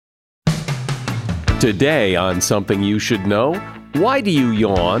Today on Something You Should Know, why do you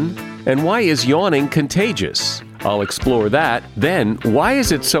yawn? And why is yawning contagious? I'll explore that. Then, why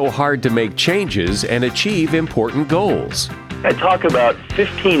is it so hard to make changes and achieve important goals? I talk about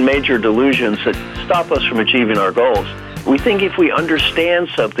 15 major delusions that stop us from achieving our goals. We think if we understand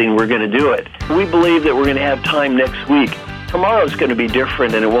something, we're going to do it. We believe that we're going to have time next week. Tomorrow's going to be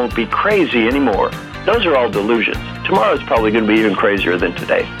different and it won't be crazy anymore. Those are all delusions. Tomorrow's probably going to be even crazier than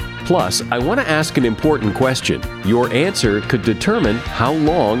today. Plus, I want to ask an important question. Your answer could determine how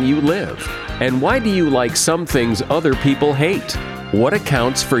long you live. And why do you like some things other people hate? What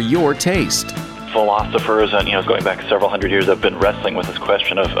accounts for your taste? Philosophers and going back several hundred years have been wrestling with this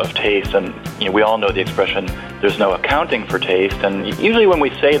question of taste, and we all know the expression there's no accounting for taste, and usually when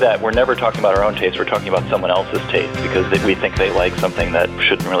we say that we're never talking about our own taste, we're talking about someone else's taste because we think they like something that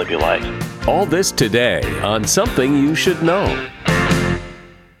shouldn't really be liked. All this today on Something You Should Know.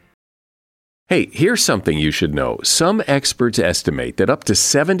 Hey, here's something you should know. Some experts estimate that up to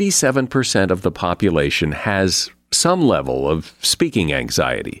 77% of the population has some level of speaking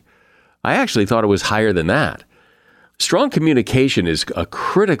anxiety. I actually thought it was higher than that. Strong communication is a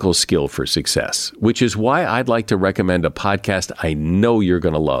critical skill for success, which is why I'd like to recommend a podcast I know you're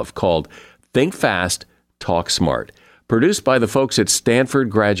going to love called Think Fast, Talk Smart, produced by the folks at Stanford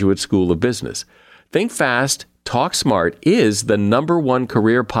Graduate School of Business. Think Fast, Talk Smart is the #1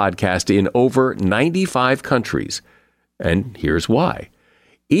 career podcast in over 95 countries. And here's why.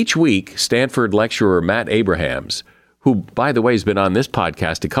 Each week, Stanford lecturer Matt Abrahams, who, by the way, has been on this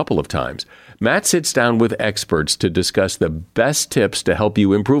podcast a couple of times, Matt sits down with experts to discuss the best tips to help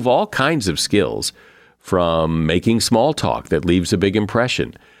you improve all kinds of skills, from making small talk that leaves a big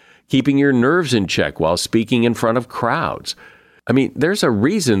impression, keeping your nerves in check while speaking in front of crowds. I mean, there's a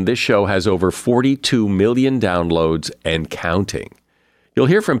reason this show has over 42 million downloads and counting. You'll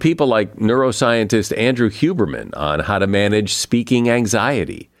hear from people like neuroscientist Andrew Huberman on how to manage speaking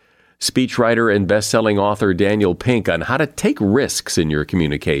anxiety, speechwriter and best-selling author Daniel Pink on how to take risks in your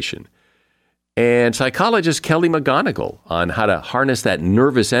communication, and psychologist Kelly McGonigal on how to harness that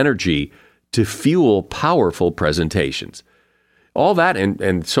nervous energy to fuel powerful presentations. All that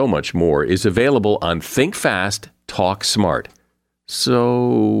and so much more is available on Think Fast, Talk Smart. So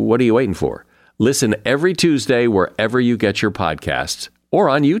what are you waiting for? Listen every Tuesday wherever you get your podcasts or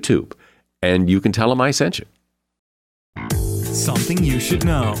on YouTube, and you can tell them I sent you. Something you should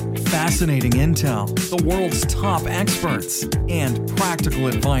know. Fascinating intel, the world's top experts, and practical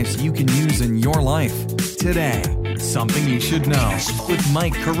advice you can use in your life. Today, Something You Should Know with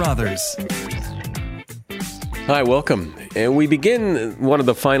Mike Carruthers. Hi, welcome. And we begin one of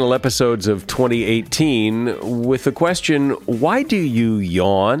the final episodes of 2018 with the question, why do you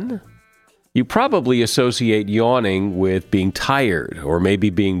yawn? You probably associate yawning with being tired or maybe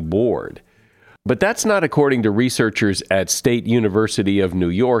being bored. But that's not according to researchers at State University of New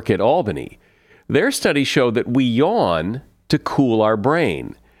York at Albany. Their studies show that we yawn to cool our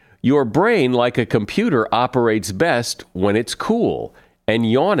brain. Your brain, like a computer, operates best when it's cool,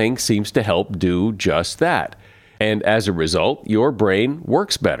 and yawning seems to help do just that. And as a result, your brain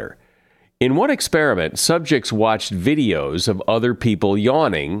works better. In one experiment, subjects watched videos of other people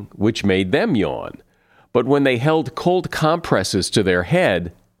yawning, which made them yawn. But when they held cold compresses to their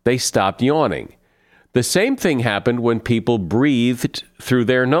head, they stopped yawning. The same thing happened when people breathed through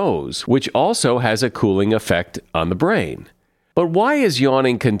their nose, which also has a cooling effect on the brain. But why is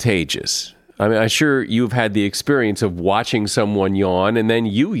yawning contagious? I mean, I'm sure you've had the experience of watching someone yawn and then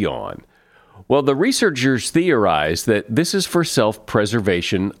you yawn. Well, the researchers theorize that this is for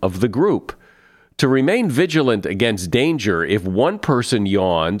self-preservation of the group. To remain vigilant against danger, if one person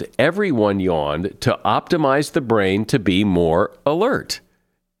yawned, everyone yawned to optimize the brain to be more alert.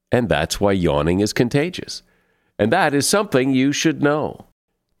 And that's why yawning is contagious. And that is something you should know.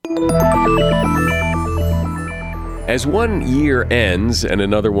 As one year ends and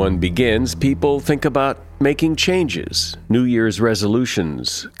another one begins, people think about making changes, New Year's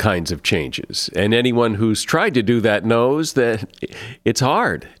resolutions kinds of changes. And anyone who's tried to do that knows that it's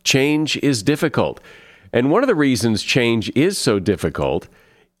hard. Change is difficult. And one of the reasons change is so difficult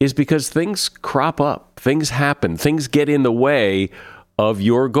is because things crop up, things happen, things get in the way of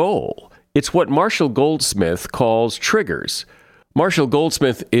your goal. It's what Marshall Goldsmith calls triggers. Marshall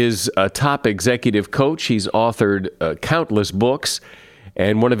Goldsmith is a top executive coach. He's authored countless books,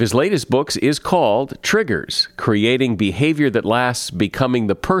 and one of his latest books is called Triggers: Creating Behavior That Lasts, Becoming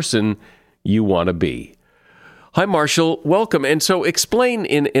the Person You Want to Be. Hi, Marshall. Welcome. And so explain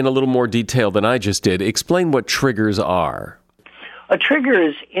in a little more detail than I just did. Explain what triggers are. A trigger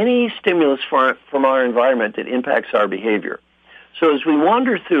is any stimulus from our environment that impacts our behavior. So as we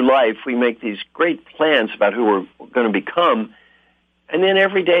wander through life, we make these great plans about who we're going to become, and then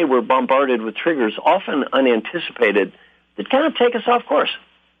every day we're bombarded with triggers, often unanticipated, that kind of take us off course.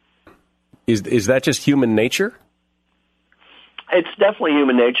 Is that just human nature? It's definitely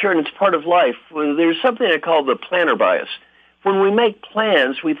human nature, and it's part of life. There's something I call the planner bias. When we make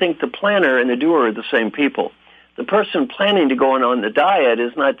plans, we think the planner and the doer are the same people. The person planning to go on the diet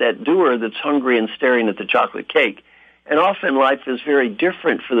is not that doer that's hungry and staring at the chocolate cake. And often life is very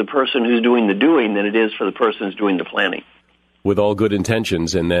different for the person who's doing the doing than it is for the person who's doing the planning. With all good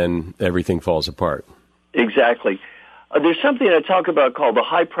intentions, and then everything falls apart. Exactly. There's something I talk about called the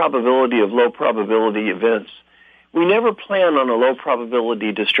high probability of low probability events. We never plan on a low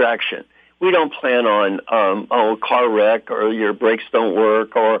probability distraction. We don't plan on a car wreck or your brakes don't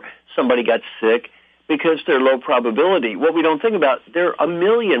work or somebody got sick because they're low probability. What we don't think about, there are a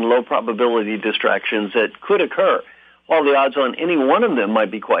million low probability distractions that could occur. While the odds on any one of them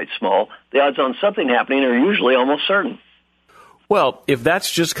might be quite small, the odds on something happening are usually almost certain. Well, if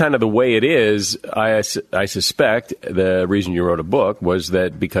that's just kind of the way it is, I suspect the reason you wrote a book was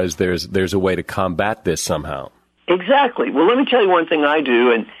that because there's a way to combat this somehow. Exactly. Well, let me tell you one thing I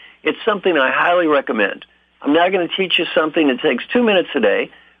do, and it's something I highly recommend. I'm now going to teach you something that takes 2 minutes a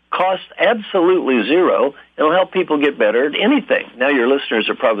day, costs absolutely zero, and will help people get better at anything. Now your listeners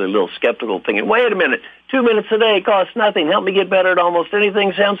are probably a little skeptical, thinking, wait a minute, 2 minutes a day costs nothing. Help me get better at almost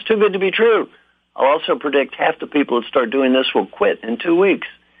anything. Sounds too good to be true. I'll also predict half the people that start doing this will quit in 2 weeks.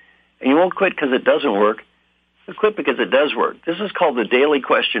 And you won't quit because it doesn't work. You'll quit because it does work. This is called the daily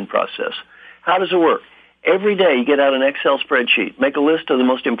question process. How does it work? Every day you get out an Excel spreadsheet. Make a list of the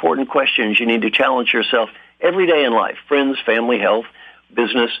most important questions you need to challenge yourself every day in life. Friends, family, health,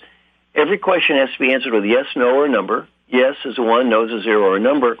 business. Every question has to be answered with yes, no, or a number. Yes is a 1, no is a 0 or a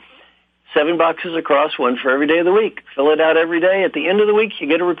number. 7 boxes across, one for every day of the week. Fill it out every day. At the end of the week, you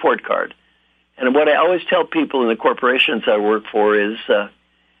get a report card. And what I always tell people in the corporations I work for is that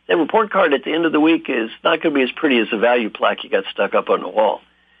report card at the end of the week is not going to be as pretty as the value plaque you got stuck up on the wall.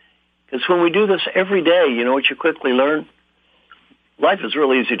 Because when we do this every day, you know what you quickly learn? Life is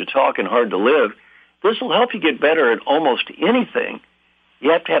really easy to talk and hard to live. This will help you get better at almost anything.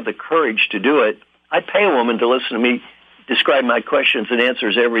 You have to have the courage to do it. I pay a woman to listen to me describe my questions and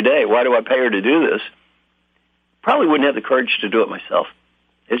answers every day. Why do I pay her to do this? Probably wouldn't have the courage to do it myself.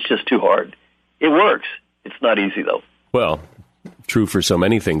 It's just too hard. It works. It's not easy, though. Well, true for so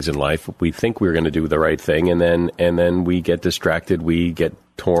many things in life. We think we're going to do the right thing, and then we get distracted. We get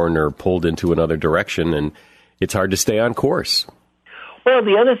torn or pulled into another direction, and it's hard to stay on course. Well,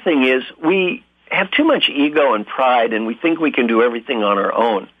 the other thing is we have too much ego and pride, and we think we can do everything on our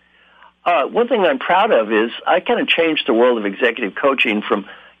own. One thing I'm proud of is I kind of changed the world of executive coaching from,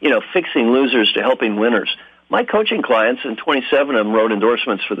 fixing losers to helping winners. My coaching clients, and 27 of them wrote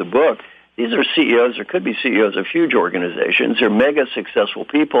endorsements for the book, these are CEOs or could be CEOs of huge organizations. They're mega successful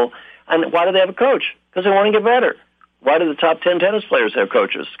people. And why do they have a coach? Because they want to get better. Why do the top 10 tennis players have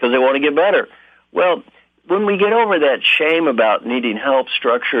coaches? Because they want to get better. Well, when we get over that shame about needing help,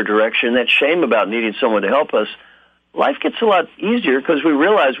 structure, direction, that shame about needing someone to help us, life gets a lot easier because we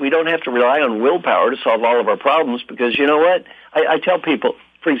realize we don't have to rely on willpower to solve all of our problems because you know what? I tell people,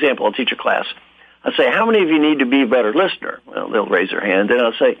 for example, I'll teach a class. I'll say, how many of you need to be a better listener? Well, they'll raise their hand. And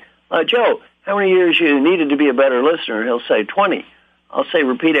I'll say, Joe, how many years you needed to be a better listener? He'll say 20. I'll say,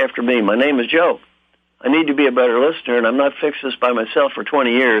 repeat after me. My name is Joe. I need to be a better listener, and I'm not fixing this by myself for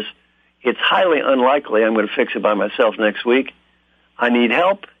 20 years. It's highly unlikely I'm going to fix it by myself next week. I need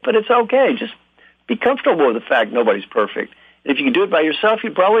help, but it's okay. Just be comfortable with the fact nobody's perfect. If you could do it by yourself,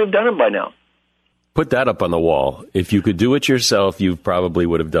 you'd probably have done it by now. Put that up on the wall. If you could do it yourself, you probably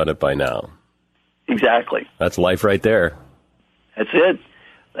would have done it by now. Exactly. That's life right there. That's it.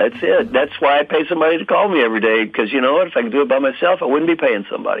 That's it. That's why I pay somebody to call me every day, because you know what? If I could do it by myself, I wouldn't be paying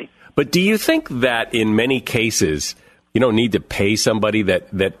somebody. But do you think that in many cases you don't need to pay somebody,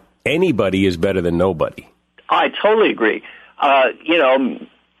 that anybody is better than nobody? I totally agree. If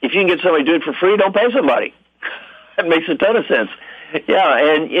you can get somebody to do it for free, don't pay somebody. That makes a ton of sense.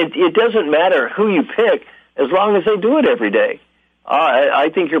 Yeah, and it doesn't matter who you pick as long as they do it every day. I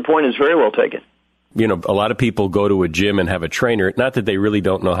think your point is very well taken. A lot of people go to a gym and have a trainer. Not that they really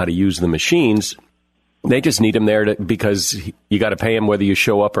don't know how to use the machines. They just need them there because you got to pay them whether you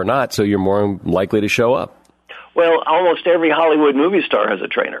show up or not, so you're more likely to show up. Well, almost every Hollywood movie star has a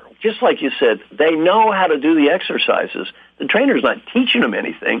trainer. Just like you said, they know how to do the exercises. The trainer's not teaching them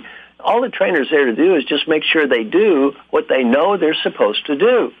anything. All the trainer's there to do is just make sure they do what they know they're supposed to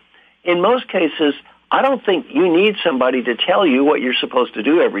do. In most cases, I don't think you need somebody to tell you what you're supposed to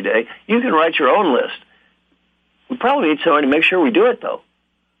do every day. You can write your own list. We probably need someone to make sure we do it, though.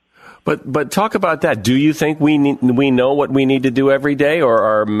 But talk about that. Do you think we know what we need to do every day, or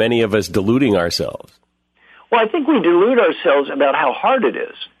are many of us deluding ourselves? Well, I think we delude ourselves about how hard it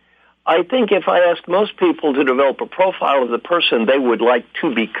is. I think if I ask most people to develop a profile of the person they would like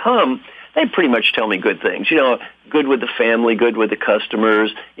to become, they pretty much tell me good things. Good with the family, good with the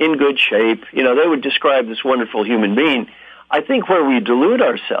customers, in good shape. They would describe this wonderful human being. I think where we delude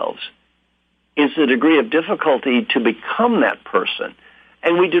ourselves is the degree of difficulty to become that person.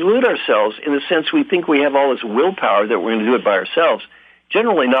 And we delude ourselves in the sense we think we have all this willpower that we're going to do it by ourselves.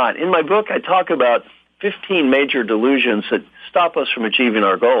 Generally not. In my book, I talk about 15 major delusions that stop us from achieving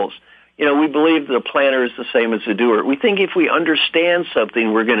our goals. We believe the planner is the same as the doer. We think if we understand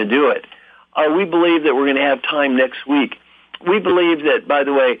something, we're going to do it. We believe that we're going to have time next week. We believe that, by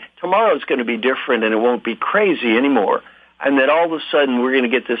the way, tomorrow's going to be different and it won't be crazy anymore. And that all of a sudden we're going to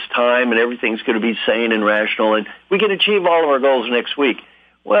get this time and everything's going to be sane and rational and we can achieve all of our goals next week.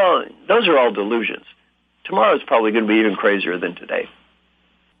 Well, those are all delusions. Tomorrow's probably going to be even crazier than today.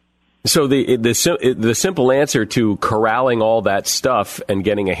 So the simple answer to corralling all that stuff and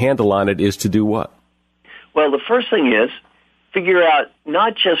getting a handle on it is to do what? Well, the first thing is figure out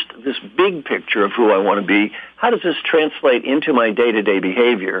not just this big picture of who I want to be, how does this translate into my day-to-day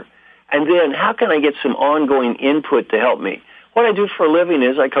behavior? And then how can I get some ongoing input to help me? What I do for a living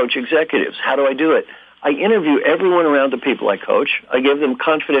is I coach executives. How do I do it? I interview everyone around the people I coach. I give them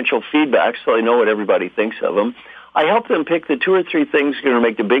confidential feedback so I know what everybody thinks of them. I help them pick the 2 or 3 things that are going to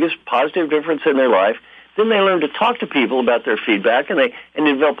make the biggest positive difference in their life. Then they learn to talk to people about their feedback, and they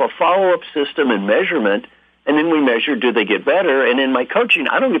develop a follow-up system and measurement. And then we measure, do they get better? And in my coaching,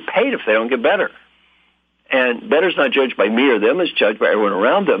 I don't get paid if they don't get better. And better's not judged by me or them, it's judged by everyone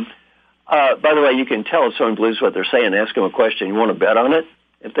around them. By the way, you can tell if someone believes what they're saying. Ask them a question. You want to bet on it?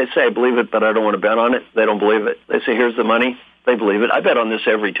 If they say, I believe it, but I don't want to bet on it, they don't believe it. They say, here's the money. They believe it. I bet on this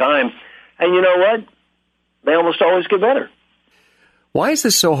every time. And you know what? They almost always get better. Why is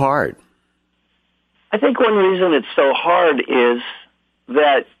this so hard? I think one reason it's so hard is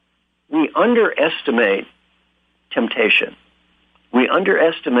that we underestimate temptation. We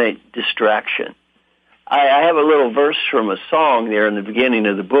underestimate distraction. I have a little verse from a song there in the beginning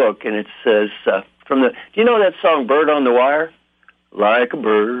of the book, and it says, do you know that song, Bird on the Wire? Like a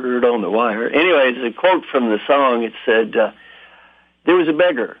bird on the wire. Anyway, it's a quote from the song. It said, there was a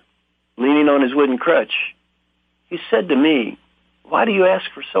beggar leaning on his wooden crutch. He said to me, why do you ask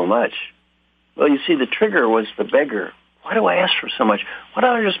for so much? Well, you see, the trigger was the beggar. Why do I ask for so much? Why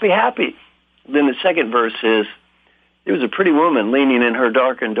don't I just be happy? Then the second verse is, there was a pretty woman leaning in her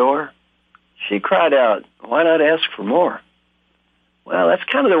darkened door. She cried out, why not ask for more? Well, that's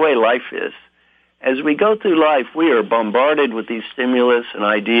kind of the way life is. As we go through life, we are bombarded with these stimulus and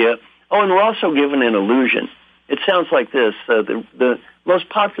idea. Oh, and we're also given an illusion. It sounds like this. The most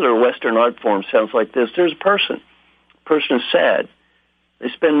popular Western art form sounds like this. There's a person. The person is sad. They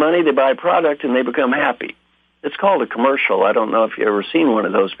spend money, they buy a product, and they become happy. It's called a commercial. I don't know if you've ever seen one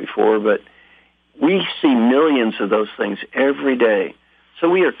of those before, but we see millions of those things every day. So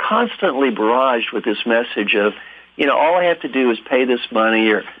we are constantly barraged with this message of, all I have to do is pay this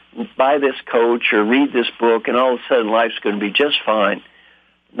money or buy this coach or read this book, and all of a sudden life's going to be just fine.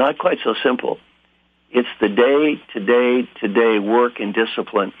 Not quite so simple. It's the day-to-day work and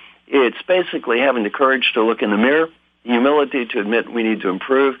discipline. It's basically having the courage to look in the mirror, the humility to admit we need to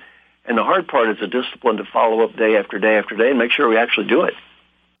improve, and the hard part is the discipline to follow up day after day after day and make sure we actually do it.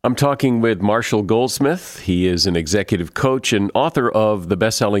 I'm talking with Marshall Goldsmith. He is an executive coach and author of the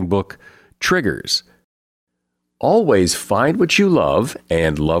best-selling book, Triggers. Always find what you love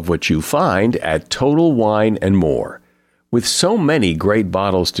and love what you find at Total Wine & More. With so many great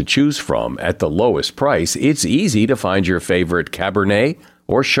bottles to choose from at the lowest price, it's easy to find your favorite Cabernet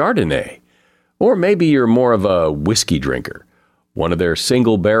or Chardonnay. Or maybe you're more of a whiskey drinker. One of their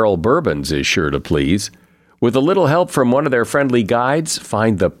single-barrel bourbons is sure to please. With a little help from one of their friendly guides,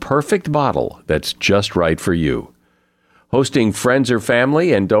 find the perfect bottle that's just right for you. Hosting friends or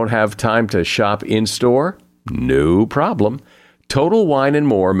family and don't have time to shop in-store? No problem. Total Wine &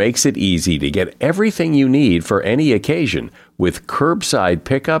 More makes it easy to get everything you need for any occasion with curbside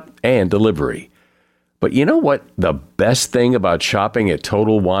pickup and delivery. But you know what the best thing about shopping at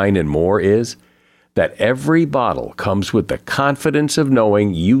Total Wine & More is? That every bottle comes with the confidence of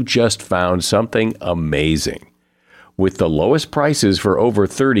knowing you just found something amazing. With the lowest prices for over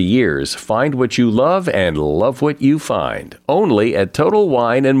 30 years, find what you love and love what you find. Only at Total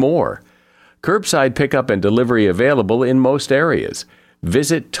Wine & More. Curbside pickup and delivery available in most areas.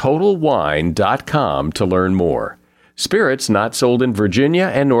 Visit TotalWine.com to learn more. Spirits not sold in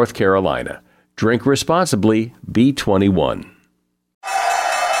Virginia and North Carolina. Drink responsibly. B21.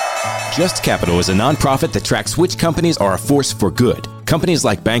 Just Capital is a nonprofit that tracks which companies are a force for good. Companies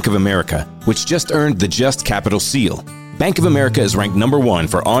like Bank of America, which just earned the Just Capital seal. Bank of America is ranked number 1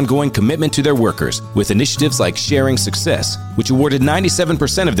 for ongoing commitment to their workers with initiatives like Sharing Success, which awarded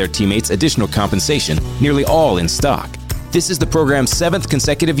 97% of their teammates additional compensation, nearly all in stock. This is the program's 7th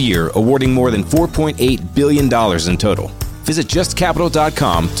consecutive year, awarding more than $4.8 billion in total. Visit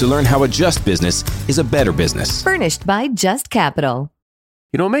JustCapital.com to learn how a just business is a better business. Furnished by Just Capital.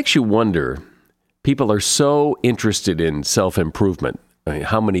 You know, it makes you wonder. People are so interested in self-improvement. I mean,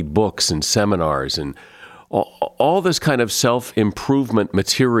 how many books and seminars and all this kind of self-improvement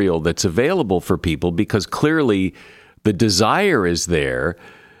material that's available for people, because clearly the desire is there,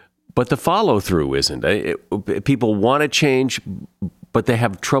 but the follow-through isn't. People want to change, but they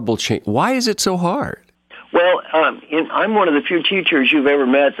have trouble change. Why is it so hard? Well, I'm one of the few teachers you've ever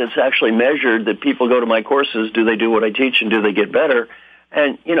met that's actually measured that people go to my courses, do they do what I teach, and do they get better?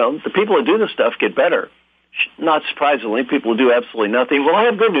 And, you know, the people who do this stuff get better. Not surprisingly, people who do absolutely nothing, well, I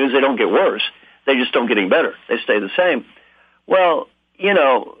have good news, they don't get worse. They just don't get any better. They stay the same. Well, you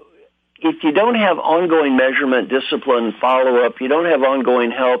know, if you don't have ongoing measurement, discipline, follow-up, you don't have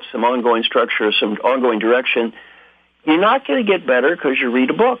ongoing help, some ongoing structure, some ongoing direction, you're not going to get better because you read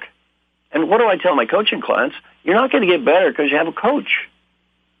a book. And what do I tell my coaching clients? You're not going to get better because you have a coach.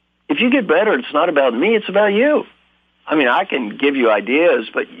 If you get better, it's not about me, it's about you. I mean, I can give you ideas,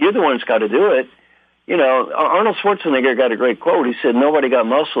 but you're the one that's got to do it. You know, Arnold Schwarzenegger got a great quote. He said, nobody got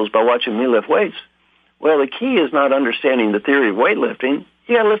muscles by watching me lift weights. Well, the key is not understanding the theory of weightlifting.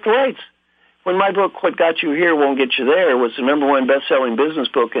 You got to lift the weights. When my book, What Got You Here Won't Get You There, was the number 1 best-selling business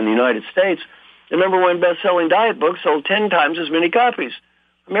book in the United States, the number 1 best-selling diet book sold 10 times as many copies.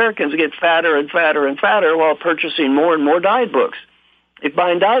 Americans get fatter and fatter and fatter while purchasing more and more diet books. If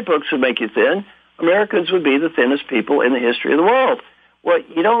buying diet books would make you thin, Americans would be the thinnest people in the history of the world. Well,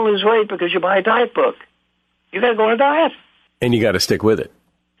 you don't lose weight because you buy a diet book. You got to go on a diet. And you got to stick with it.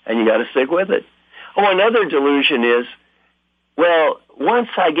 And you got to stick with it. Oh, another delusion is, well, once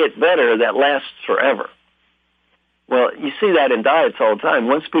I get better, that lasts forever. Well, you see that in diets all the time.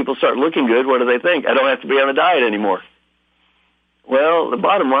 Once people start looking good, what do they think? I don't have to be on a diet anymore. Well, the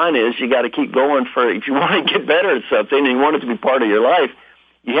bottom line is you got to keep going if you want to get better at something and you want it to be part of your life,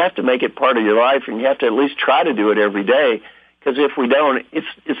 you have to make it part of your life, and you have to at least try to do it every day, because if we don't, it's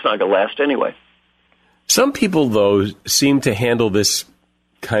not going to last anyway. Some people, though, seem to handle this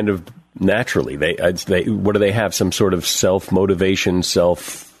kind of naturally. What do they have? Some sort of self-motivation,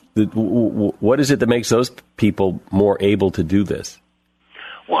 what is it that makes those people more able to do this?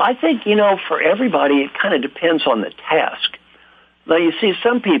 Well, I think, you know, for everybody, it kind of depends on the task. Now, you see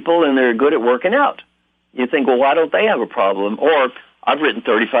some people, and they're good at working out. You think, well, why don't they have a problem? Or, I've written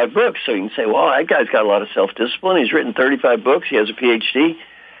 35 books, so you can say, well, that guy's got a lot of self-discipline. He's written 35 books. He has a PhD.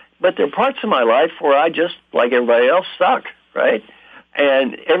 But there are parts of my life where I just, like everybody else, suck, right?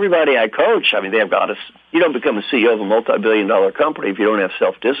 And everybody I coach, I mean, they've got you don't become a CEO of a multi-billion-dollar company if you don't have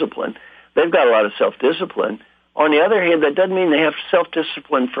self-discipline. They've got a lot of self-discipline. On the other hand, that doesn't mean they have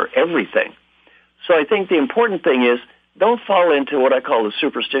self-discipline for everything. So I think the important thing is don't fall into what I call the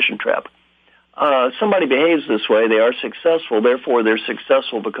superstition trap. Somebody behaves this way, they are successful, therefore they're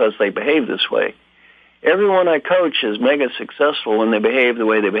successful because they behave this way. Everyone I coach is mega successful when they behave the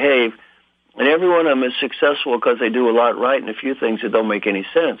way they behave, and every one of them is successful because they do a lot right and a few things that don't make any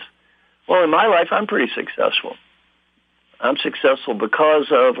sense. Well, in my life, I'm pretty successful. I'm successful because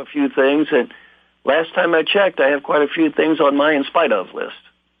of a few things, and last time I checked, I have quite a few things on my in spite of list.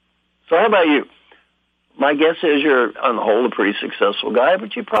 So how about you? My guess is you're, on the whole, a pretty successful guy,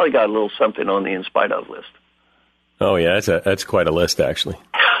 but you probably got a little something on the in spite of list. Oh, yeah, that's quite a list, actually.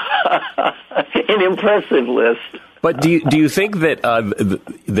 An impressive list. But do you think that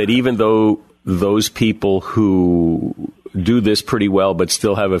that even though those people who do this pretty well but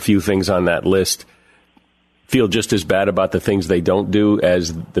still have a few things on that list feel just as bad about the things they don't do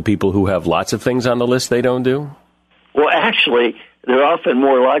as the people who have lots of things on the list they don't do? Well, actually, they're often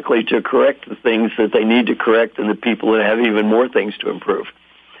more likely to correct the things that they need to correct than the people that have even more things to improve.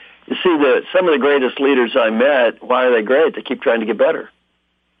 You see, some of the greatest leaders I met, why are they great? They keep trying to get better.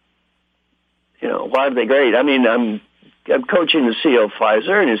 You know, why are they great? I mean, I'm coaching the CEO of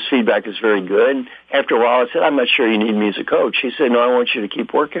Pfizer, and his feedback is very good. After a while, I said, I'm not sure you need me as a coach. He said, no, I want you to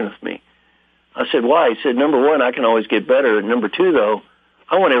keep working with me. I said, why? He said, number one, I can always get better. And number two, though,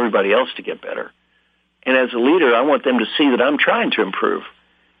 I want everybody else to get better. And as a leader, I want them to see that I'm trying to improve.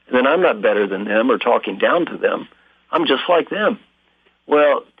 And that I'm not better than them or talking down to them. I'm just like them.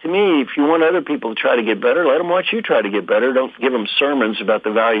 Well, to me, if you want other people to try to get better, let them watch you try to get better. Don't give them sermons about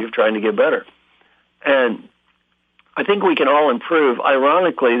the value of trying to get better. And I think we can all improve.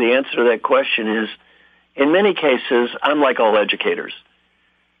 Ironically, the answer to that question is, in many cases, I'm like all educators.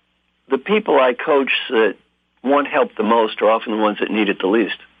 The people I coach that want help the most are often the ones that need it the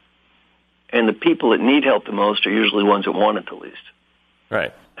least. And the people that need help the most are usually the ones that want it the least.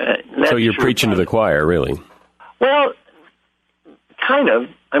 Right. So you're preaching to the choir, really. Well, kind of.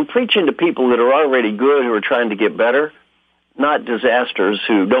 I'm preaching to people that are already good who are trying to get better, not disasters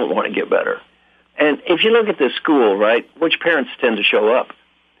who don't want to get better. And if you look at this school, right, which parents tend to show up?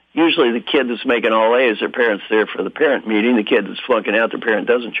 Usually the kid that's making all A's, their parent's there for the parent meeting. The kid that's flunking out, their parent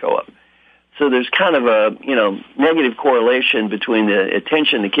doesn't show up. So there's kind of a, negative correlation between the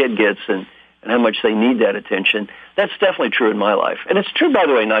attention the kid gets and how much they need that attention. That's definitely true in my life. And it's true, by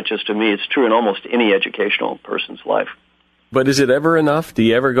the way, not just to me. It's true in almost any educational person's life. But is it ever enough? Do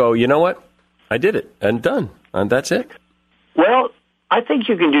you ever go, you know what? I did it and done. And that's it? Well, I think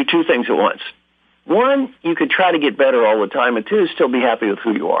you can do two things at once. One, you could try to get better all the time, and two, still be happy with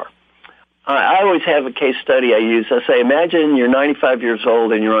who you are. I always have a case study I use. I say, imagine you're 95 years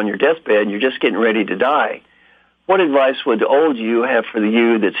old and you're on your deathbed and you're just getting ready to die. What advice would the old you have for the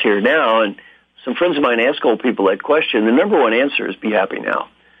you that's here now? And some friends of mine ask old people that question. The number one answer is be happy now.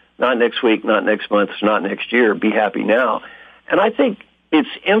 Not next week, not next month, not next year. Be happy now. And I think it's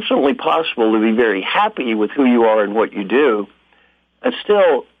infinitely possible to be very happy with who you are and what you do and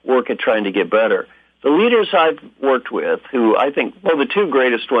still work at trying to get better. The leaders I've worked with, who I think, the two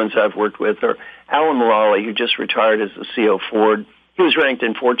greatest ones I've worked with are Alan Mulally, who just retired as the CEO of Ford. He was ranked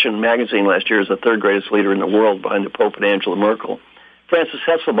in Fortune magazine last year as the third greatest leader in the world behind the Pope and Angela Merkel. Frances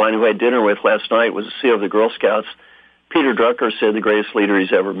Hesselbein, who I had dinner with last night, was the CEO of the Girl Scouts. Peter Drucker said the greatest leader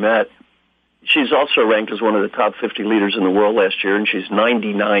he's ever met. She's also ranked as one of the top 50 leaders in the world last year, and she's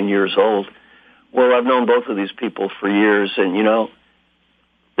 99 years old. Well, I've known both of these people for years, and,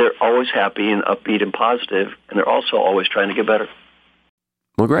 they're always happy and upbeat and positive, and they're also always trying to get better.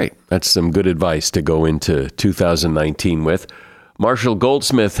 Well, great. That's some good advice to go into 2019 with. Marshall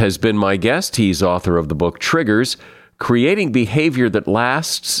Goldsmith has been my guest. He's author of the book Triggers, Creating Behavior That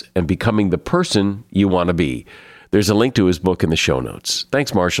Lasts and Becoming the Person You Want to Be. There's a link to his book in the show notes.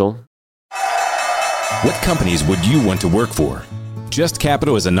 Thanks, Marshall. What companies would you want to work for? Just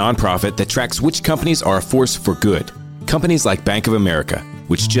Capital is a nonprofit that tracks which companies are a force for good. Companies like Bank of America,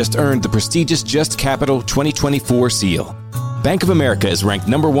 which just earned the prestigious Just Capital 2024 seal. Bank of America is ranked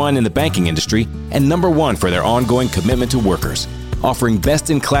number one in the banking industry and number one for their ongoing commitment to workers, offering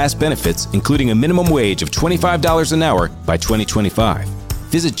best-in-class benefits, including a minimum wage of $25 an hour by 2025.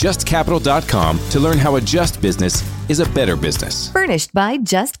 Visit justcapital.com to learn how a just business is a better business. Furnished by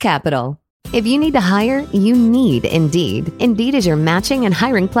Just Capital. If you need to hire, you need Indeed. Indeed is your matching and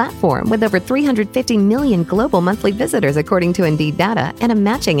hiring platform with over 350 million global monthly visitors according to Indeed data and a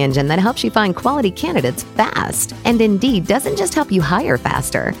matching engine that helps you find quality candidates fast. And Indeed doesn't just help you hire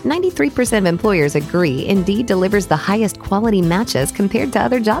faster. 93% of employers agree Indeed delivers the highest quality matches compared to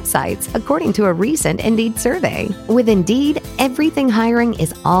other job sites, according to a recent Indeed survey. With Indeed, everything hiring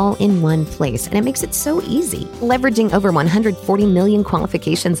is all in one place, and it makes it so easy. Leveraging over 140 million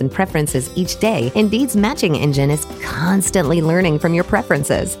qualifications and preferences each day, Indeed's matching engine is constantly learning from your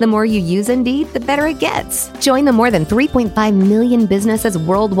preferences. The more you use Indeed, the better it gets. Join the more than 3.5 million businesses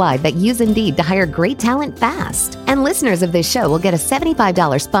worldwide that use Indeed to hire great talent fast. And listeners of this show will get a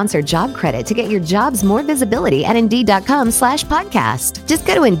 $75 sponsored job credit to get your jobs more visibility at Indeed.com/podcast. Just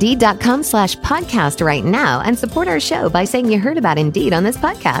go to Indeed.com/podcast right now and support our show by saying you heard about Indeed on this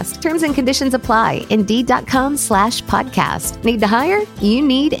podcast. Terms and conditions apply. Indeed.com/podcast. Need to hire? You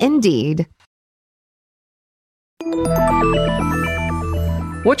need Indeed.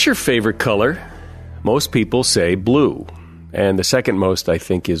 What's your favorite color? Most people say blue. And the second most, I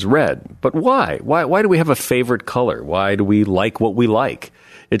think, is red. But why? Why do we have a favorite color? Why do we like what we like?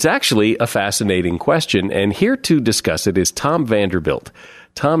 It's actually a fascinating question, and here to discuss it is Tom Vanderbilt.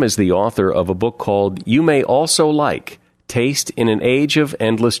 Tom is the author of a book called You May Also Like, Taste in an Age of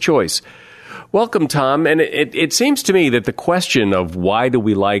Endless Choice. Welcome, Tom. And it seems to me that the question of why do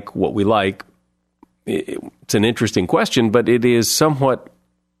we like what we like, it's an interesting question, but it is somewhat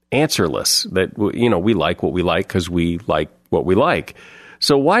answerless. That, we like what we like because we like what we like.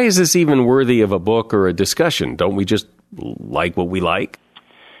 So why is this even worthy of a book or a discussion? Don't we just like what we like?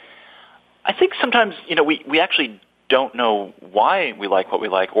 I think sometimes, we actually don't know why we like what we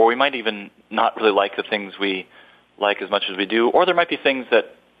like, or we might even not really like the things we like as much as we do, or there might be things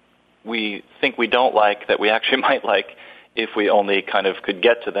that we think we don't like that we actually might like if we only kind of could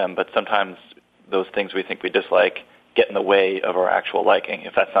get to them, but sometimes those things we think we dislike get in the way of our actual liking,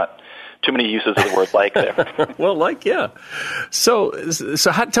 if that's not too many uses of the word like there. Well, yeah. So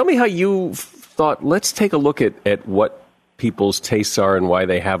tell me how you thought, let's take a look at what people's tastes are and why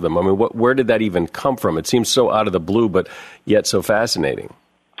they have them. I mean, where did that even come from? It seems so out of the blue, but yet so fascinating.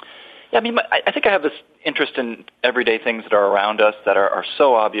 Yeah, I mean, I think I have this interest in everyday things that are around us that are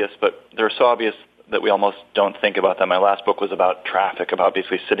so obvious, but they're so obvious that we almost don't think about them. My last book was about traffic, about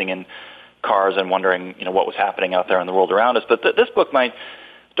basically sitting in cars and wondering, what was happening out there in the world around us. But this book, my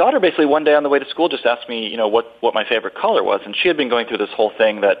daughter basically one day on the way to school just asked me, what my favorite color was. And she had been going through this whole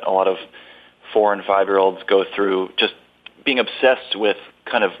thing that a lot of 4- and 5-year-olds go through, just being obsessed with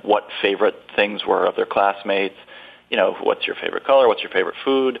kind of what favorite things were of their classmates. What's your favorite color? What's your favorite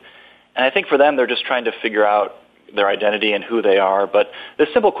food? And I think for them, they're just trying to figure out their identity and who they are. But this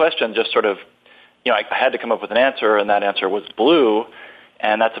simple question just sort of, I had to come up with an answer, and that answer was blue.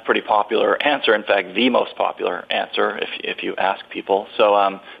 And that's a pretty popular answer. In fact, the most popular answer if you ask people.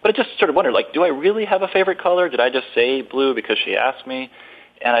 So, but I just sort of wondered, do I really have a favorite color? Did I just say blue because she asked me?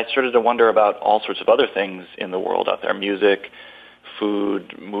 And I started to wonder about all sorts of other things in the world out there: music,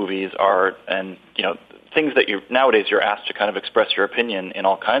 food, movies, art, and things that nowadays you're asked to kind of express your opinion in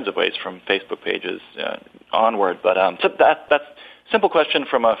all kinds of ways, from Facebook pages onward. But so that's simple question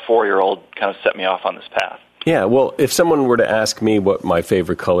from a 4-year-old kind of set me off on this path. Yeah, well, if someone were to ask me what my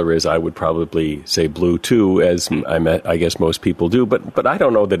favorite color is, I would probably say blue too, as I guess most people do. But I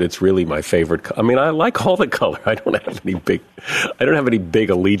don't know that it's really my favorite. I mean, I like all the color. I don't have any big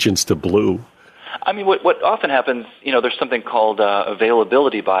allegiance to blue. I mean, what often happens, there's something called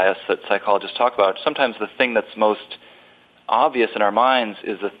availability bias that psychologists talk about. Sometimes the thing that's most obvious in our minds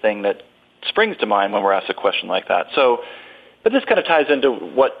is the thing that springs to mind when we're asked a question like that. So, but this kind of ties into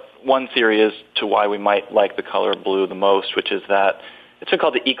what one theory is to why we might like the color blue the most, which is that it's been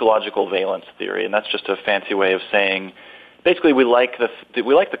called the ecological valence theory, and that's just a fancy way of saying basically we like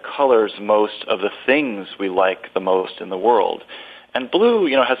the colors most of the things we like the most in the world. And blue,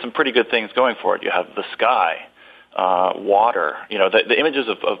 has some pretty good things going for it. You have the sky, water. The images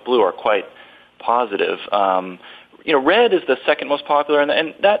of blue are quite positive. Red is the second most popular,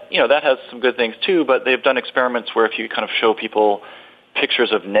 and that that has some good things too. But they've done experiments where if you kind of show people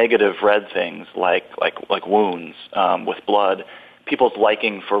pictures of negative red things like wounds with blood, people's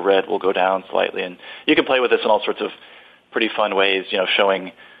liking for red will go down slightly. And you can play with this in all sorts of pretty fun ways,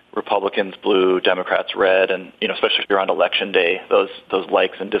 showing Republicans blue, Democrats red, and especially if you're on election day, those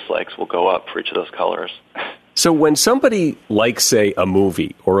likes and dislikes will go up for each of those colors. So when somebody likes, say, a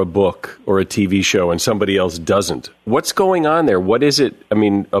movie or a book or a TV show and somebody else doesn't, what's going on there? What is it? I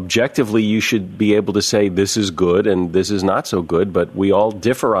mean, objectively, you should be able to say this is good and this is not so good, but we all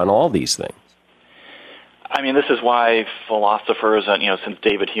differ on all these things. I mean, this is why philosophers, since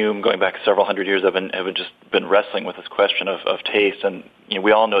David Hume, going back several hundred years, have just been wrestling with this question of taste. And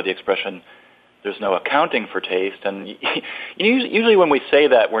we all know the expression, there's no accounting for taste. And usually when we say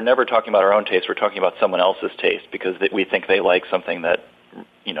that, we're never talking about our own taste. We're talking about someone else's taste because we think they like something that,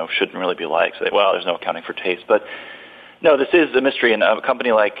 shouldn't really be liked. So, there's no accounting for taste. But no, this is a mystery. And a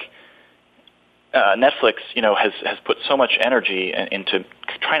company like Netflix, has put so much energy into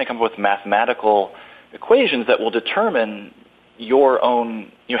trying to come up with mathematical equations that will determine your own,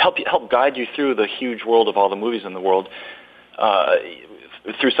 help guide you through the huge world of all the movies in the world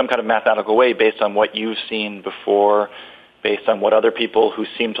through some kind of mathematical way based on what you've seen before, based on what other people who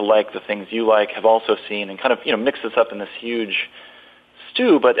seem to like the things you like have also seen, and kind of mix this up in this huge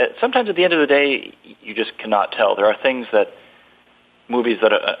stew. But sometimes at the end of the day, you just cannot tell. There are things that movies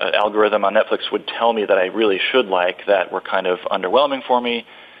that an algorithm on Netflix would tell me that I really should like that were kind of underwhelming for me.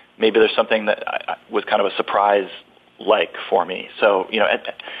 Maybe there's something that was kind of a surprise like for me. So, if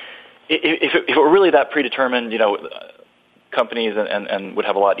it were really that predetermined, companies and would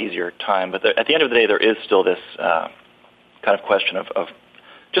have a lot easier time. But at the end of the day, there is still this kind of question of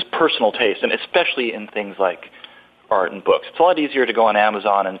just personal taste, and especially in things like art and books. It's a lot easier to go on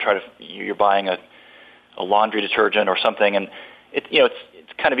Amazon and you're buying a laundry detergent or something, and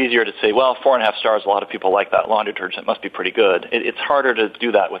it's kind of easier to say, 4.5 stars, a lot of people like that laundry detergent, it must be pretty good. It's harder to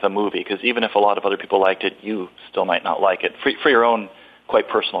do that with a movie, because even if a lot of other people liked it, you still might not like it for your own quite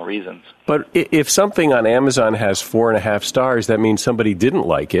personal reasons. But if something on Amazon has 4.5 stars, that means somebody didn't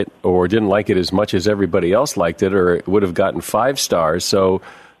like it, or didn't like it as much as everybody else liked it, or it would have gotten 5 stars, so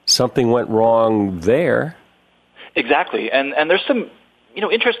something went wrong there. Exactly, and there's some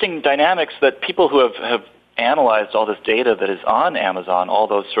interesting dynamics that people who have analyzed all this data that is on Amazon, all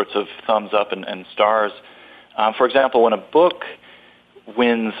those sorts of thumbs up and stars. For example, when a book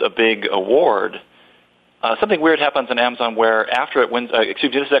wins a big award, something weird happens on Amazon where after it wins, this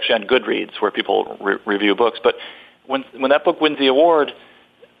is actually on Goodreads where people review books, but when that book wins the award,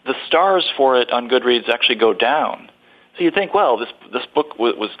 the stars for it on Goodreads actually go down. So So you'd think, well, this book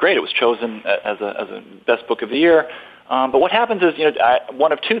was great. It was chosen as a best book of the year. But what happens is,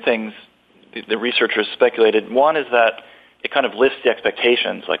 one of two things the researchers speculated. One is that it kind of lifts the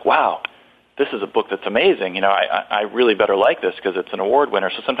expectations, like, wow, this is a book that's amazing. I really better like this because it's an award winner.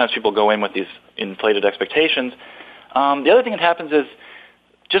 So sometimes people go in with these inflated expectations. The other thing that happens is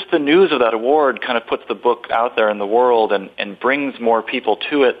just the news of that award kind of puts the book out there in the world and brings more people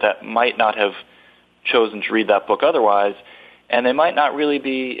to it that might not have chosen to read that book otherwise, and it might not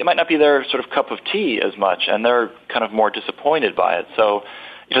be their sort of cup of tea as much, and they're kind of more disappointed by it. So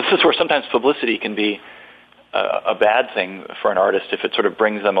this is where sometimes publicity can be a bad thing for an artist if it sort of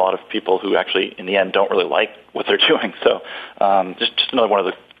brings them a lot of people who actually in the end don't really like what they're doing. So just another one of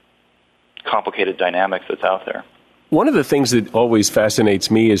the complicated dynamics that's out there. One of the things that always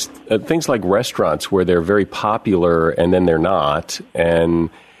fascinates me is things like restaurants where they're very popular and then they're not, and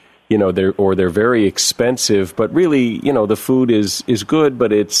they're very expensive, but really, the food is good,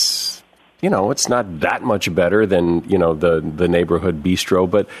 but it's not that much better than the neighborhood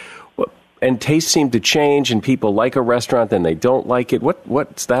bistro. And tastes seem to change, and people like a restaurant, then they don't like it.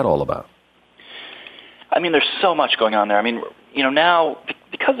 What's that all about? I mean, there's so much going on there. I mean, now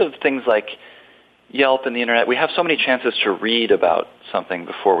because of things like Yelp and the internet, we have so many chances to read about something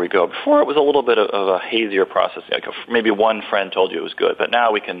before we go. Before, it was a little bit of a hazier process. Like maybe one friend told you it was good, but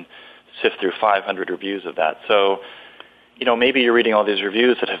now we can sift through 500 reviews of that. So, maybe you're reading all these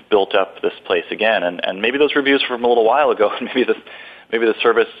reviews that have built up this place again, and maybe those reviews were from a little while ago, and maybe the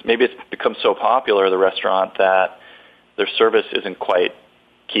service, maybe it's become so popular, the restaurant, that their service isn't quite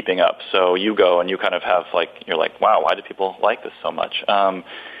keeping up. So you go and you kind of have you're like, wow, why do people like this so much?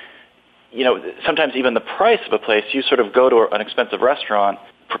 Sometimes even the price of a place, you sort of go to an expensive restaurant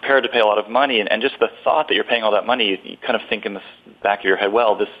prepared to pay a lot of money, and just the thought that you're paying all that money, you kind of think in the back of your head,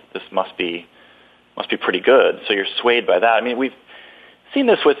 well, this must be pretty good. So you're swayed by that. I mean, we've seen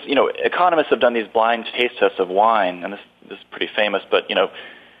this with, economists have done these blind taste tests of wine, and this is pretty famous, but,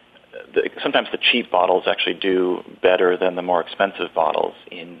 sometimes the cheap bottles actually do better than the more expensive bottles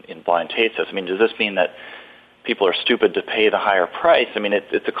in blind taste tests. I mean, does this mean that people are stupid to pay the higher price? I mean,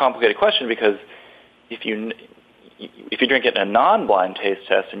 it's a complicated question, because if you drink it in a non-blind taste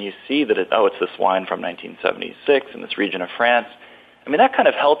test and you see that it's this wine from 1976 in this region of France, I mean, that kind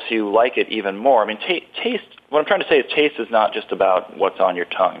of helps you like it even more. I mean, taste, what I'm trying to say is taste is not just about what's on your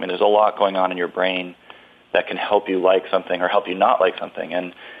tongue. I mean, there's a lot going on in your brain that can help you like something or help you not like something.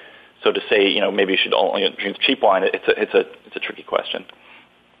 And so to say, maybe you should only drink cheap wine, it's a tricky question.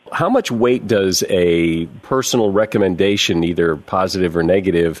 How much weight does a personal recommendation, either positive or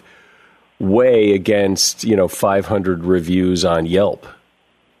negative, weigh against, 500 reviews on Yelp?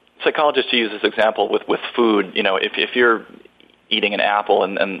 Psychologists use this example with food. If you're eating an apple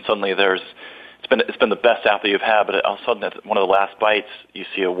and suddenly it's been the best apple you've had, but all of a sudden at one of the last bites you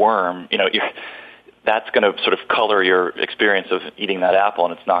see a worm, that's going to sort of color your experience of eating that apple,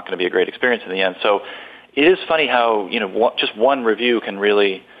 and it's not going to be a great experience in the end. So it is funny how, just one review can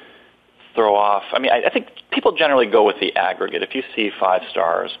really throw off. I mean, I think people generally go with the aggregate. If you see 5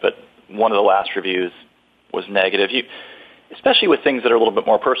 stars, but one of the last reviews was negative, especially with things that are a little bit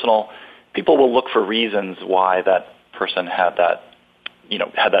more personal, people will look for reasons why that person had that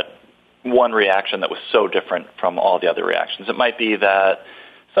one reaction that was so different from all the other reactions. It might be that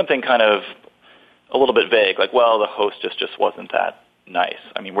something kind of a little bit vague, like, well, the hostess just wasn't that nice.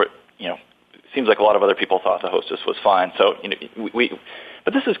 I mean, it seems like a lot of other people thought the hostess was fine. So,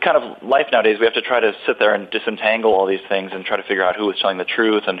 but this is kind of life nowadays. We have to try to sit there and disentangle all these things and try to figure out who is telling the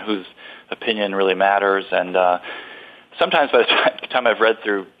truth and whose opinion really matters. And sometimes by the time I've read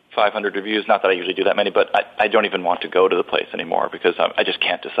through 500 reviews, not that I usually do that many, but I don't even want to go to the place anymore because I just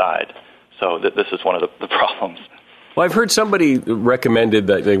can't decide. So this is one of the problems. Well, I've heard somebody recommended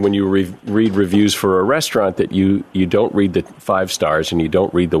that when you read reviews for a restaurant that you don't read the 5 stars and you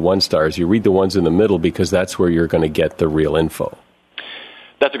don't read the 1 stars. You read the ones in the middle because that's where you're going to get the real info.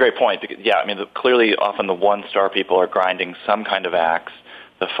 That's a great point. Because, yeah, I mean, clearly often the 1-star people are grinding some kind of axe.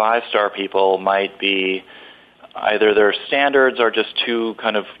 The 5-star people might be either their standards are just too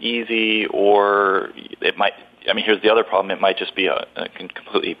kind of easy, or it might, I mean, here's the other problem. It might just be a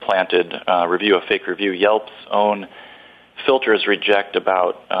completely planted review, a fake review. Yelp's own filters reject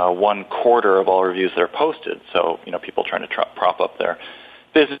about 1/4 of all reviews that are posted. So, people trying to prop up their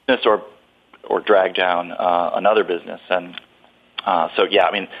business or drag down another business. And so, yeah,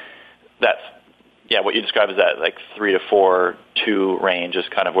 I mean, what you describe is that like 3 to 4, 2 range is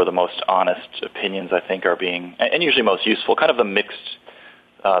kind of where the most honest opinions, I think, are being, and usually most useful, kind of the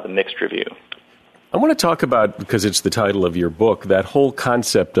mixed review. I want to talk about, because it's the title of your book, that whole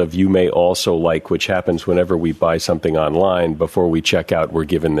concept of you may also like, which happens whenever we buy something online. Before we check out, we're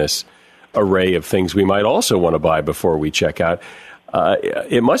given this array of things we might also want to buy before we check out.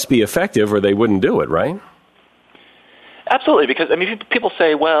 It must be effective or they wouldn't do it, right? Absolutely, because, I mean, people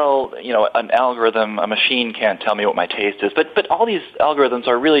say, well, you know, an algorithm, a machine can't tell me what my taste is, but all these algorithms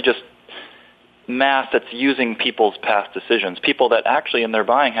are really just math that's using people's past decisions, people that actually in their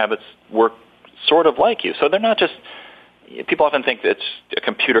buying habits work sort of like you. So they're not just, people often think that it's a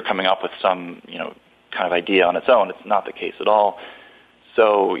computer coming up with some, you know, kind of idea on its own. It's not the case at all.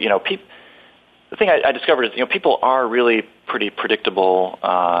 So, you know, the thing I discovered is, you know, people are really pretty predictable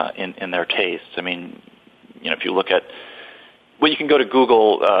in their tastes. I mean, you know, if you look at, well, you can go to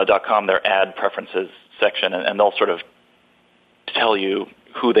Google.com, their ad preferences section, and they'll sort of tell you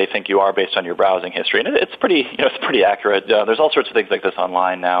who they think you are based on your browsing history. And it's pretty, you know, it's pretty accurate. There's all sorts of things like this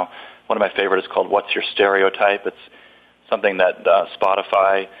online now. One of my favorites is called What's Your Stereotype? It's something that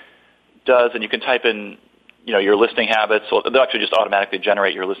Spotify does, and you can type in, you know, your listening habits. So they'll actually just automatically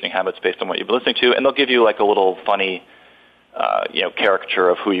generate your listening habits based on what you've been listening to, and they'll give you like a little funny, you know, caricature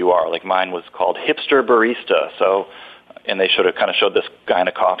of who you are. Like mine was called Hipster Barista. So, and they showed this guy in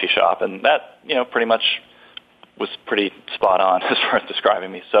a coffee shop, and that, you know, pretty much was pretty spot on as far as describing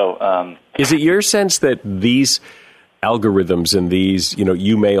me. So, is it your sense that these algorithms and these, you know,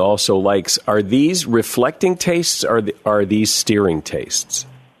 you may also likes, are these reflecting tastes, or are these steering tastes?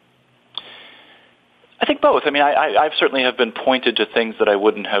 I think both. I mean, I've certainly have been pointed to things that I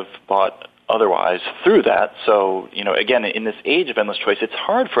wouldn't have bought otherwise through that. So, you know, again, in this age of endless choice, it's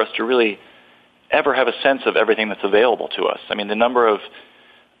hard for us to really ever have a sense of everything that's available to us. I mean, the number of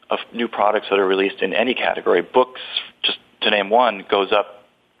new products that are released in any category, books, just to name one, goes up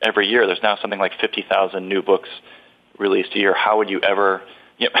every year. There's now something like 50,000 new books released a year. How would you ever,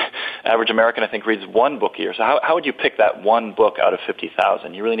 you know, average American, I think, reads one book a year. So how would you pick that one book out of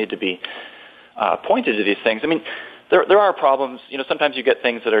 50,000? You really need to be pointed to these things. I mean, there are problems. You know, sometimes you get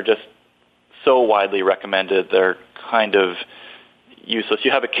things that are just so widely recommended, they're kind of useless.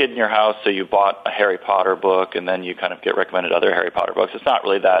 You have a kid in your house, so you bought a Harry Potter book, and then you kind of get recommended other Harry Potter books. It's not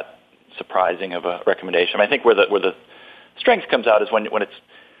really that surprising of a recommendation. I think where the strength comes out is when it's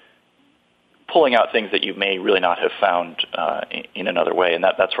pulling out things that you may really not have found in another way, and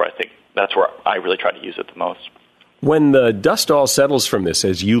that's where I really try to use it the most. When the dust all settles from this,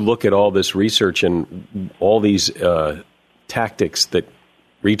 as you look at all this research and all these tactics that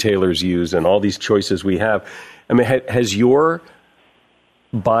retailers use and all these choices we have, I mean, has your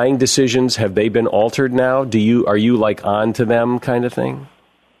buying decisions, have they been altered now? Are you like on to them kind of thing?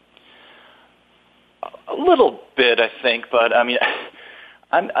 A little bit, I think, but I mean,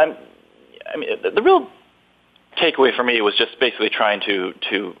 the real takeaway for me was just basically trying to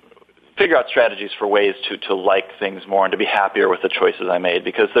figure out strategies for ways to like things more and to be happier with the choices I made,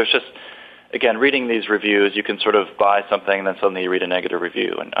 because there's just, again, reading these reviews, you can sort of buy something and then suddenly you read a negative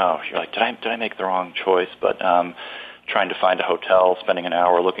review and, oh, you're like, did I make the wrong choice? But trying to find a hotel, spending an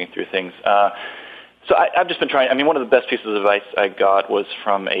hour looking through things. So I've just been trying. I mean, one of the best pieces of advice I got was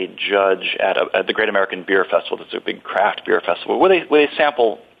from a judge at the Great American Beer Festival. It's a big craft beer festival where they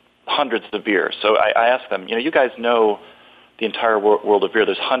sample hundreds of beers. So I asked them, you know, you guys know the entire world of beer.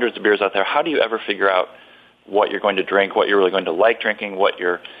 There's hundreds of beers out there. How do you ever figure out what you're going to drink, what you're really going to like drinking, what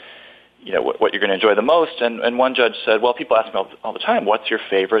you're going to enjoy the most? And one judge said, well, people ask me all the time, what's your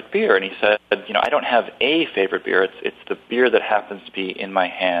favorite beer? And he said, you know, I don't have a favorite beer. It's the beer that happens to be in my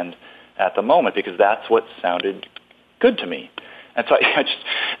hand at the moment, because that's what sounded good to me. And so at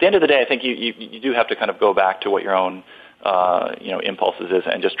the end of the day, I think you do have to kind of go back to what your own impulses is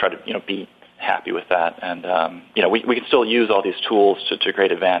and just try to, you know, be happy with that. And, you know, we can still use all these tools to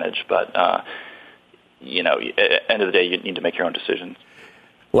great advantage, but, you know, at the end of the day, you need to make your own decisions.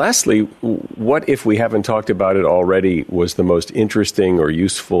 Lastly, what, if we haven't talked about it already, was the most interesting or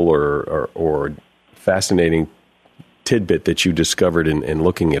useful or fascinating tidbit that you discovered in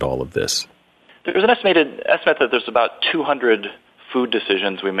looking at all of this? There's an estimate that there's about 200 food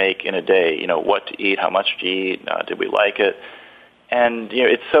decisions we make in a day. You know, what to eat, how much to eat, did we like it? And, you know,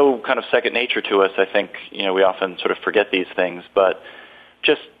 it's so kind of second nature to us. I think, you know, we often sort of forget these things, but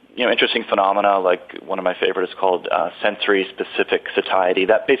just, you know, interesting phenomena, like one of my favorites is called sensory-specific satiety.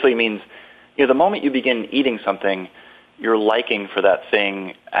 That basically means, you know, the moment you begin eating something, your liking for that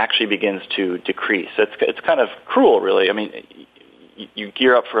thing actually begins to decrease. It's kind of cruel, really. I mean, you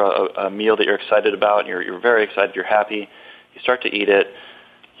gear up for a meal that you're excited about, you're very excited, you're happy, you start to eat it,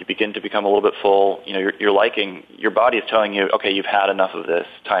 you begin to become a little bit full, you know, you're liking, your body is telling you, okay, you've had enough of this,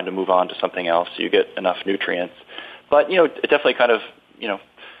 time to move on to something else, so you get enough nutrients. But, you know, it definitely kind of, you know,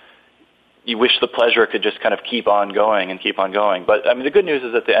 you wish the pleasure could just kind of keep on going and keep on going. But I mean, the good news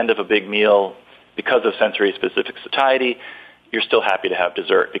is at the end of a big meal, because of sensory-specific satiety, you're still happy to have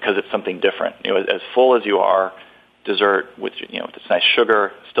dessert because it's something different. As full as you are, dessert with with this nice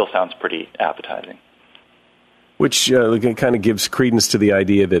sugar still sounds pretty appetizing. Which kind of gives credence to the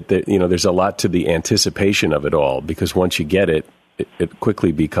idea that there's a lot to the anticipation of it all, because once you get it, it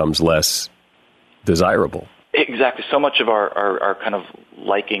quickly becomes less desirable. Exactly. So much of our kind of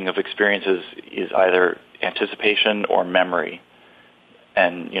liking of experiences is either anticipation or memory,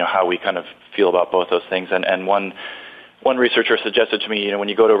 and how we kind of feel about both those things. And one researcher suggested to me, when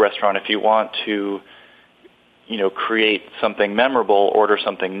you go to a restaurant, if you want to create something memorable, order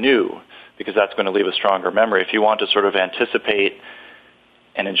something new, because that's going to leave a stronger memory. If you want to sort of anticipate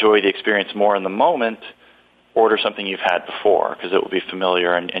and enjoy the experience more in the moment, order something you've had before, because it will be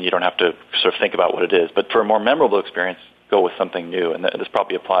familiar and you don't have to sort of think about what it is. But for a more memorable experience, go with something new. And this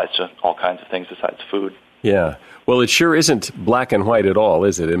probably applies to all kinds of things besides food. Yeah. Well, it sure isn't black and white at all,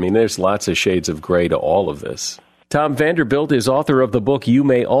 is it? I mean, there's lots of shades of gray to all of this. Tom Vanderbilt is author of the book You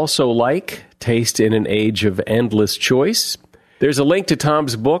May Also Like, Taste in an Age of Endless Choice. There's a link to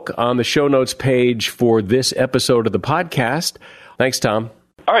Tom's book on the show notes page for this episode of the podcast. Thanks, Tom.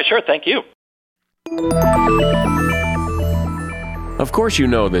 All right, sure. Thank you. Of course, you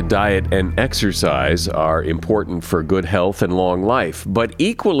know that diet and exercise are important for good health and long life, but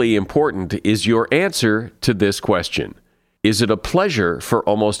equally important is your answer to this question. Is it a pleasure for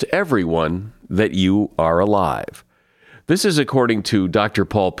almost everyone that you are alive? This is according to Dr.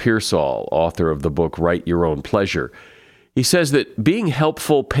 Paul Pearsall, author of the book Write Your Own Pleasure. He says that being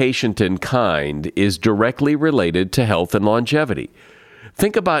helpful, patient, and kind is directly related to health and longevity.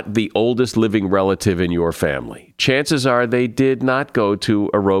 Think about the oldest living relative in your family. Chances are they did not go to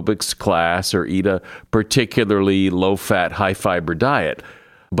aerobics class or eat a particularly low-fat, high-fiber diet,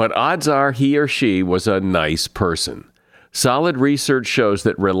 but odds are he or she was a nice person. Solid research shows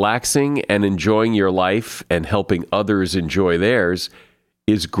that relaxing and enjoying your life and helping others enjoy theirs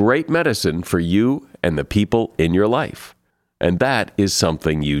is great medicine for you and the people in your life. And that is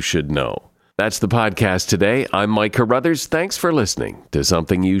something you should know. That's the podcast today. I'm Mike Carruthers. Thanks for listening to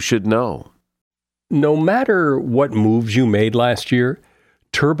Something You Should Know. No matter what moves you made last year,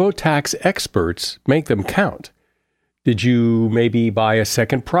 TurboTax experts make them count. Did you maybe buy a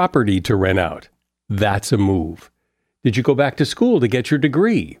second property to rent out? That's a move. Did you go back to school to get your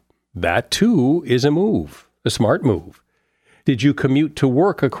degree? That too is a move, a smart move. Did you commute to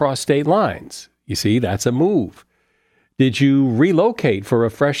work across state lines? You see, that's a move. Did you relocate for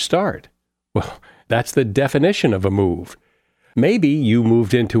a fresh start? Well, that's the definition of a move. Maybe you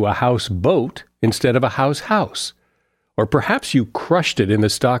moved into a houseboat instead of a house. Or perhaps you crushed it in the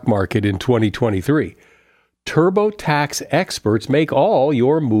stock market in 2023. TurboTax experts make all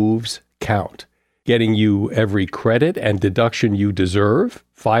your moves count, getting you every credit and deduction you deserve,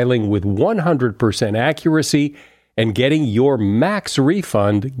 filing with 100% accuracy, and getting your max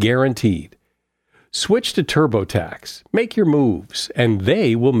refund guaranteed. Switch to TurboTax, make your moves, and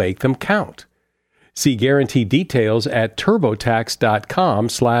they will make them count. See guarantee details at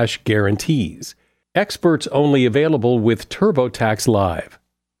turbotax.com/guarantees. Experts only available with TurboTax Live.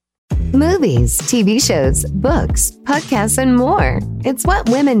 Movies, TV shows, books, podcasts, and more. It's What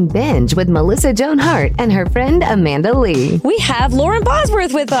Women Binge with Melissa Joan Hart and her friend Amanda Lee. We have Lauren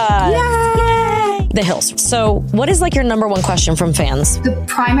Bosworth with us. Yay! The Hills. So what is your number one question from fans? The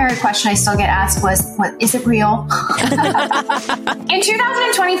primary question I still get asked was, "What is it real?" In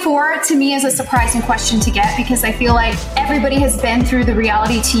 2024, to me, is a surprising question to get because I feel like everybody has been through the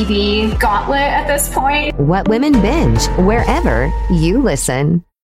reality TV gauntlet at this point. What Women Binge, wherever you listen.